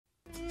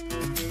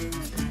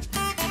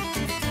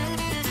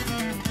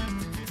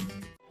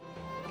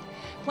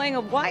playing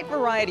a wide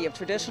variety of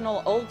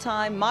traditional,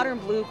 old-time, modern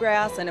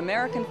bluegrass, and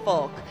American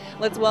folk.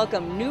 Let's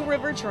welcome New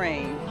River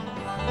Train.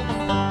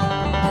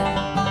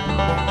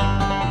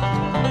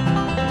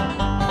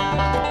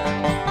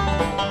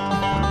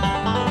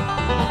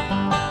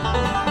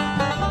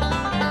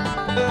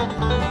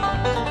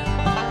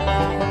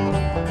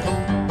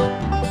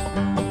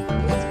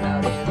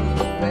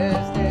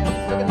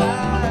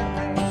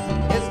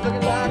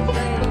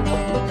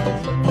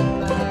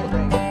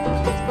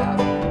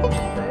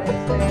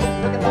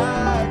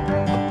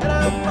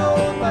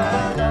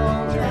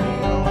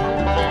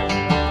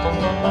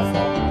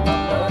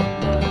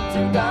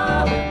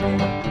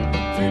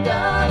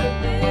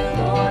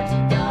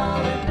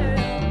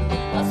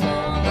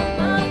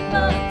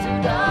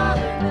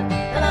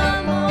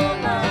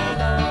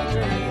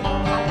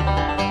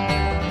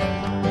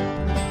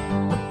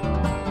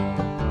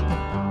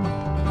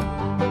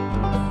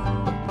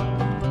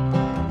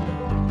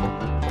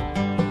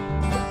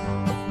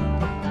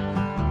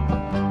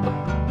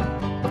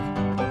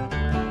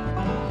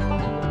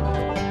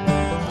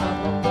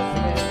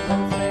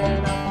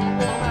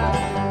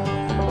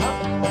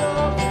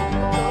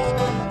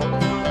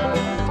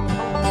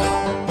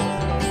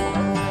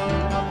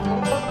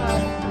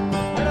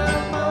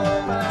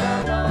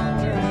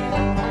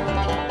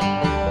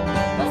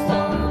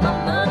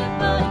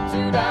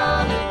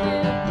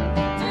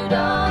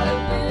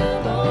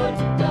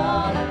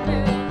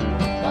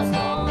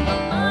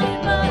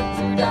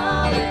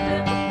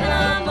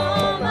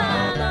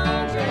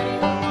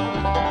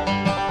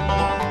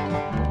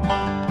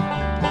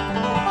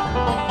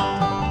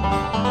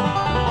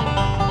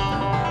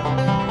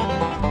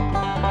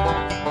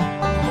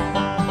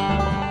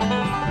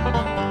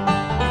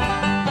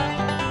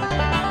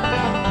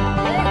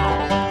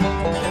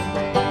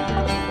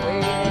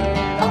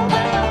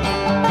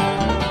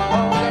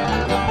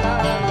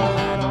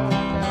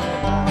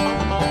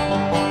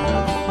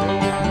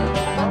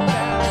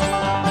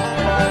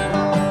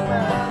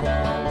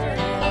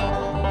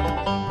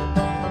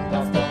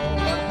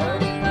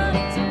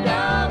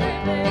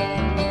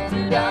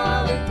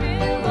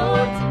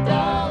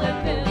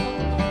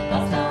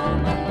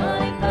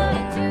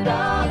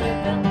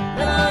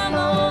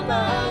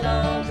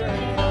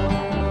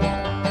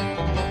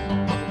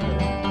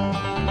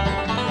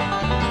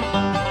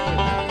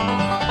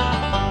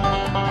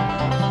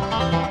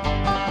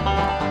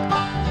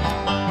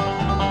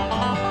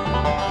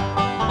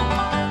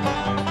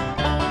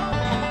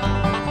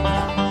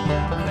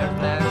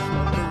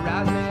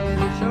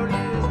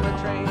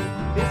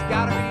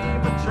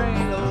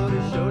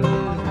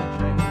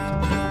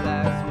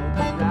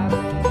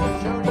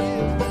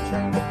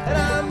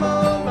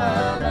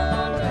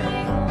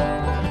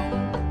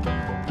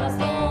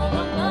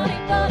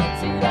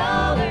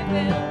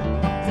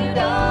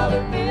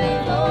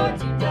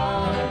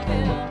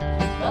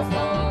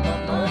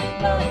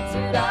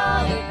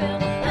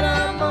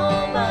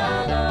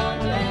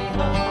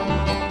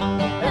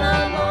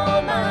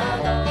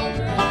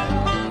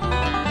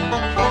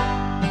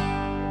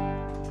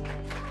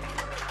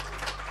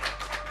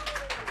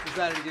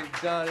 Decided to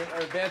give John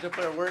our banjo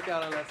player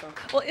workout on that song.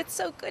 Well, it's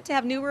so good to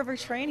have New River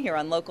Train here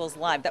on Locals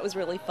Live. That was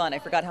really fun. I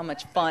forgot how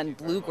much fun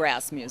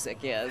bluegrass music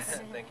is.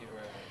 Thank you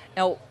very much.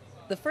 Now,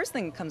 the first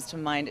thing that comes to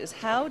mind is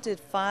how did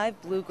five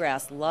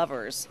bluegrass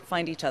lovers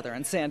find each other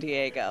in San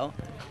Diego?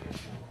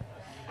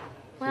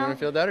 You want to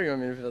feel that, or you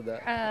want me to feel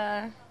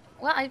that?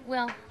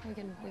 We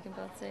can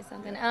both say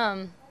something.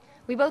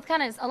 We both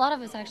a lot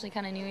of us actually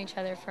kind of knew each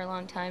other for a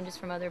long time, just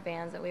from other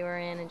bands that we were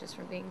in and just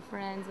from being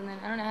friends. And then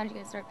I don't know, how did you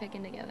guys start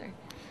picking together?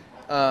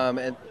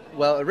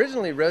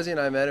 Originally Rosie and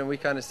I met and we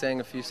kind of sang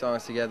a few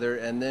songs together,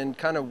 and then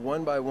kind of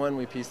one by one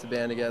we pieced the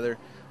band together.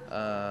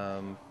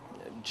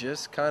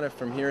 Just kind of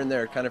from here and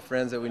there, kind of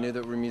friends that we knew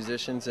that were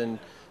musicians, and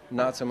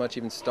not so much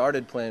even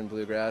started playing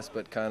bluegrass,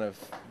 but kind of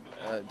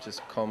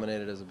just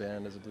culminated as a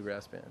band, as a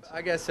bluegrass band.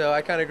 I guess so.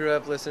 I kind of grew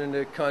up listening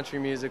to country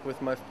music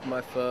with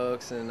my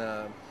folks, and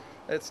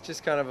it's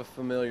just kind of a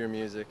familiar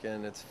music,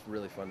 and it's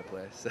really fun to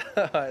play. So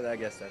I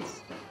guess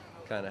that's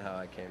kind of how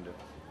I came to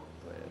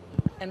play it.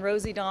 And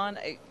Rosie, Dawn,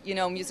 you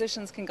know,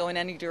 musicians can go in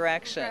any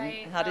direction.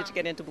 Right. How did you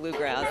get into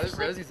bluegrass?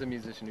 Rosie's a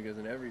musician who goes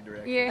in every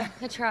direction. Yeah,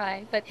 I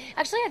try. But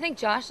actually, I think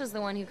Josh was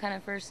the one who kind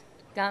of first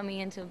got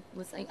me into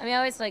listening. I mean, I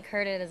always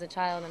heard it as a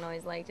child and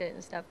always liked it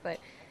and stuff, but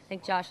I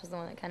think Josh was the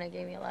one that kind of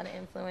gave me a lot of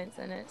influence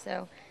in it.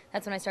 So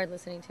that's when I started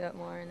listening to it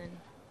more and then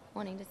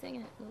wanting to sing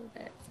it a little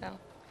bit. So.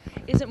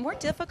 Is it more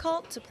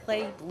difficult to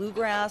play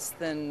bluegrass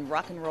than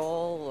rock and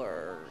roll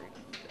or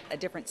a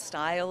different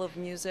style of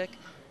music?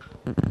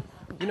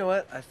 You know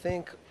what? I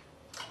think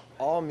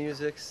all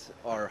musics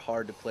are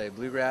hard to play.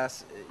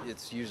 Bluegrass,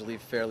 it's usually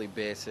fairly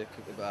basic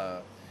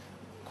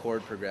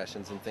chord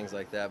progressions and things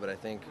like that, but I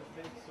think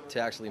to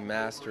actually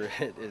master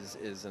it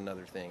is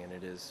another thing, and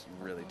it is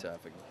really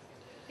tough.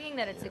 Being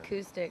that it's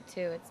acoustic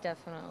too, it's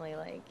definitely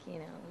like, you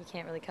know, you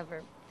can't really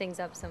cover things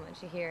up so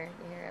much. You hear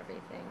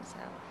everything, so.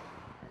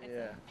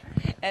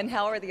 Yeah. And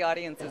how are the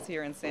audiences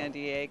here in San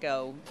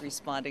Diego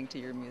responding to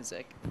your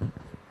music?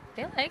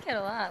 They like it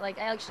a lot. Like,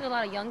 actually, a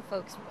lot of young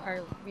folks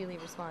are really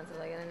responsive.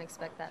 Like, I didn't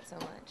expect that so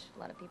much. A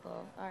lot of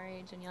people our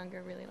age and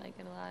younger really like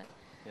it a lot.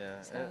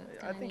 Yeah, So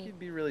it's I kinda think neat. you'd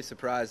be really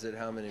surprised at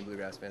how many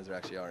bluegrass bands there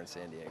actually are in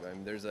San Diego. I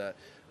mean, there's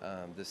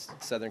this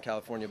Southern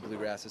California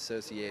Bluegrass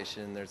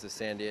Association, there's the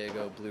San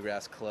Diego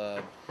Bluegrass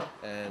Club,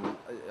 and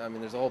I mean,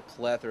 there's a whole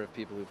plethora of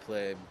people who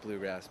play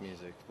bluegrass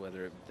music,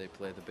 whether they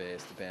play the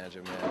bass, the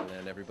banjo, mandolin,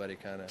 and everybody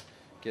kind of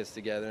gets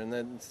together. And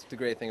then the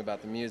great thing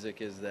about the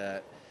music is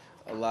that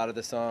a lot of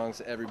the songs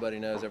everybody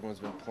knows, everyone's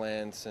been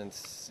playing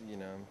since, you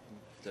know,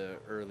 the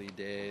early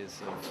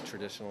days of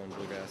traditional and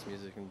bluegrass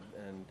music,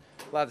 and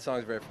a lot of the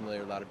songs are very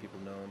familiar. A lot of people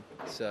know them,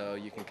 so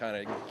you can kind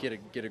of get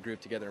a group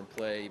together and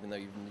play, even though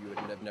you would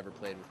have never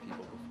played with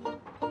people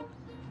before.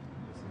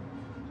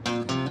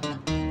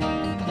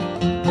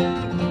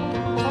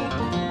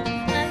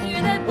 I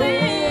hear that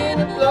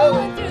wind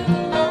blowing through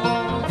the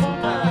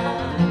lonesome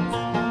pines,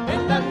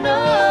 and I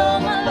know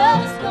my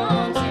love is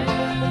gone too.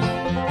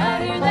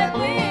 I hear that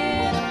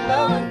wind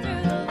blowing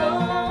through the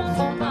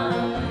lonesome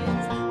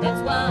pines.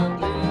 That's why I'm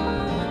blue.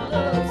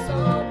 Love so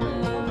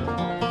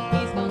blue.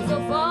 He's gone so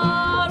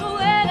far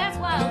away. That's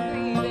why I'm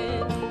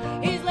grieving.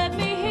 He's left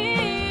me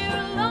here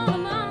alone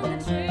among the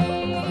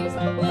trees.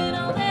 When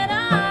all that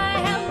I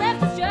have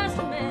left is just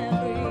a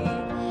memory,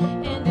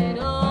 and it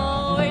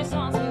always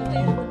haunts me with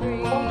the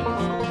breeze.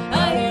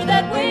 I hear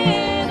that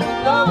wind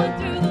blowing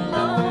through the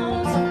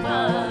lonesome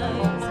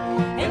pines,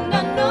 and I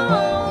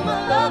know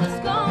my love is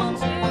gone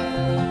too.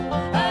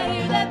 I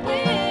hear that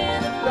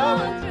wind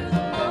blowing through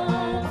the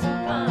lonesome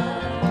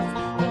pines.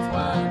 That's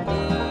why I'm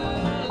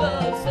blue,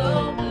 love so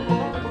blue.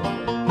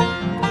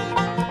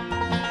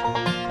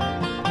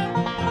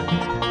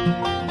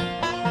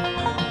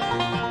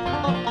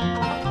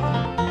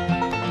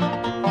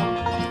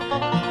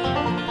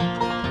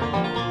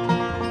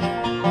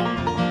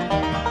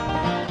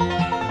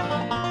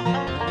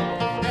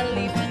 I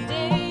leave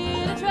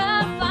today to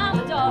try to find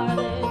my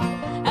darling.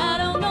 I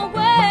don't know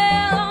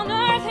where on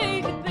earth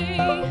he could be.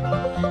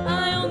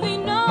 I only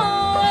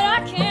know that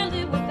I can't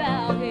live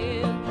without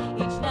him.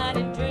 Each night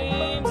in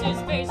dreams,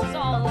 his face is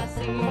all I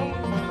see.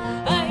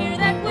 I hear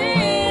that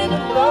wind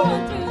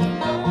blowing through the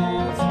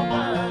lonesome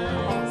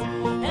pines,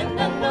 and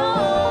I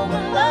know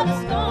my love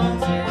is gone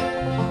too.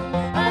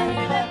 I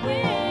hear that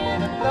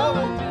wind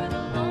blowing through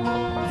the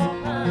lonesome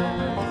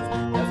pines.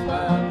 That's why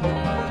I'm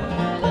blue,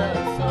 love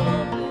so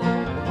blue.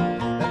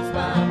 That's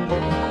why I'm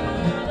blue,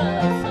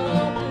 love so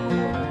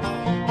blue.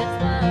 That's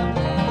why I'm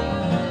blue,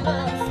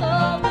 love so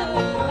blue.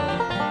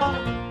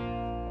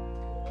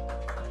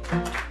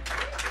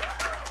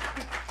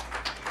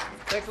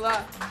 Thanks a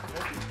lot.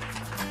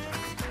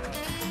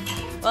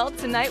 Well,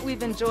 tonight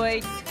we've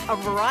enjoyed a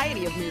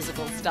variety of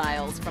musical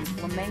styles, from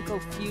flamenco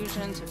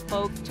fusion to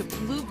folk to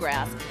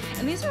bluegrass.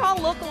 And these are all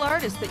local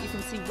artists that you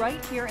can see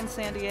right here in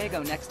San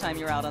Diego next time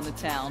you're out on the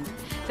town.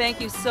 Thank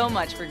you so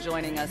much for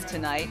joining us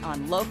tonight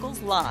on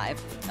Locals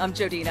Live. I'm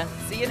Jodina.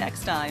 See you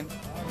next time.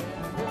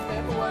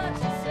 Remember what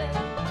you said,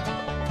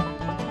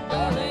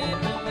 darling.